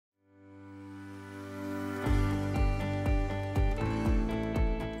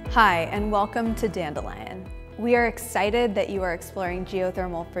Hi, and welcome to Dandelion. We are excited that you are exploring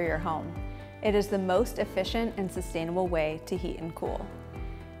geothermal for your home. It is the most efficient and sustainable way to heat and cool.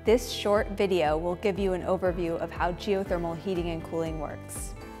 This short video will give you an overview of how geothermal heating and cooling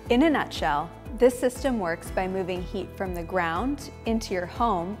works. In a nutshell, this system works by moving heat from the ground into your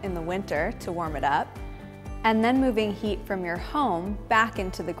home in the winter to warm it up, and then moving heat from your home back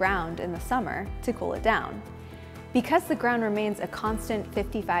into the ground in the summer to cool it down. Because the ground remains a constant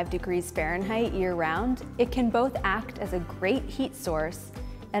 55 degrees Fahrenheit year-round, it can both act as a great heat source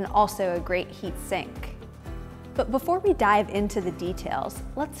and also a great heat sink. But before we dive into the details,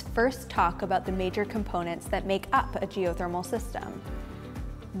 let's first talk about the major components that make up a geothermal system.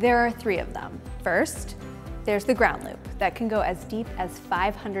 There are three of them. First, there's the ground loop that can go as deep as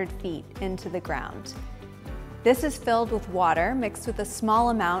 500 feet into the ground. This is filled with water mixed with a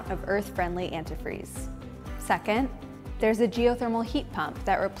small amount of earth-friendly antifreeze. Second, there's a geothermal heat pump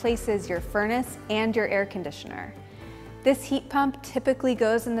that replaces your furnace and your air conditioner. This heat pump typically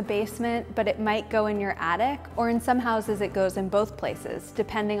goes in the basement, but it might go in your attic, or in some houses it goes in both places,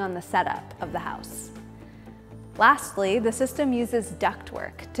 depending on the setup of the house. Lastly, the system uses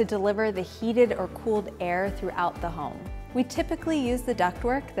ductwork to deliver the heated or cooled air throughout the home. We typically use the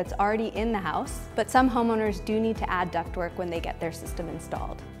ductwork that's already in the house, but some homeowners do need to add ductwork when they get their system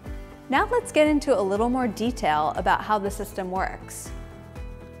installed. Now let's get into a little more detail about how the system works.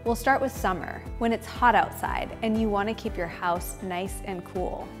 We'll start with summer, when it's hot outside and you want to keep your house nice and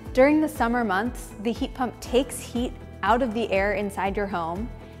cool. During the summer months, the heat pump takes heat out of the air inside your home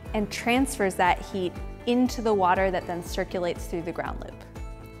and transfers that heat into the water that then circulates through the ground loop.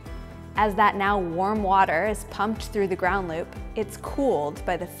 As that now warm water is pumped through the ground loop, it's cooled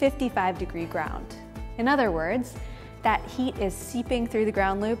by the 55-degree ground. In other words, that heat is seeping through the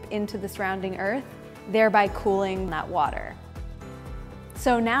ground loop into the surrounding earth, thereby cooling that water.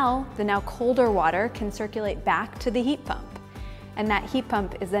 So now, the now colder water can circulate back to the heat pump, and that heat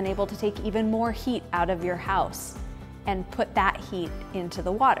pump is then able to take even more heat out of your house and put that heat into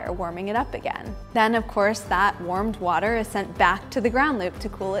the water, warming it up again. Then, of course, that warmed water is sent back to the ground loop to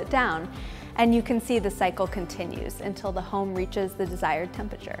cool it down. And you can see the cycle continues until the home reaches the desired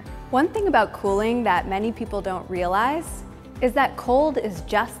temperature. One thing about cooling that many people don't realize is that cold is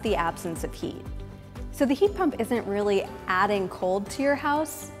just the absence of heat. So the heat pump isn't really adding cold to your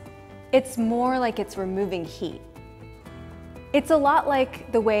house, it's more like it's removing heat. It's a lot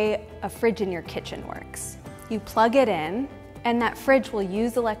like the way a fridge in your kitchen works. You plug it in, and that fridge will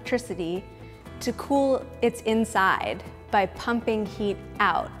use electricity to cool its inside by pumping heat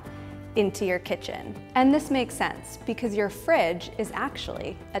out into your kitchen. And this makes sense because your fridge is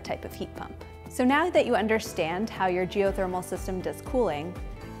actually a type of heat pump. So now that you understand how your geothermal system does cooling,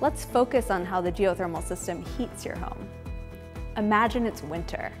 let's focus on how the geothermal system heats your home. Imagine it's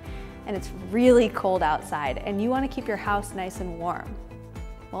winter and it's really cold outside and you want to keep your house nice and warm.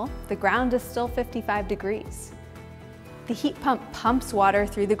 Well, the ground is still 55 degrees. The heat pump pumps water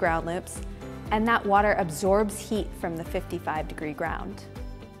through the ground loops and that water absorbs heat from the 55-degree ground.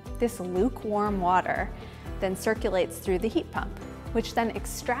 This lukewarm water then circulates through the heat pump, which then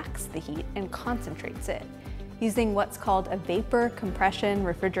extracts the heat and concentrates it, using what's called a vapor compression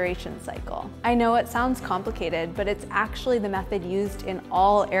refrigeration cycle. I know it sounds complicated, but it's actually the method used in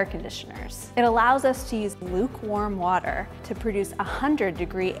all air conditioners. It allows us to use lukewarm water to produce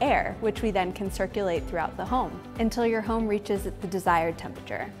 100-degree air, which we then can circulate throughout the home until your home reaches the desired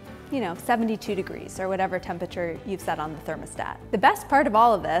temperature. 72 degrees or whatever temperature you've set on the thermostat. The best part of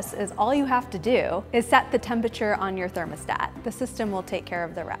all of this is all you have to do is set the temperature on your thermostat. The system will take care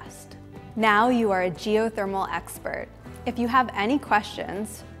of the rest. Now you are a geothermal expert. If you have any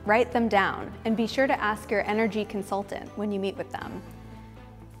questions, write them down and be sure to ask your energy consultant when you meet with them.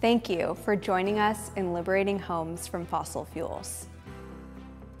 Thank you for joining us in liberating homes from fossil fuels.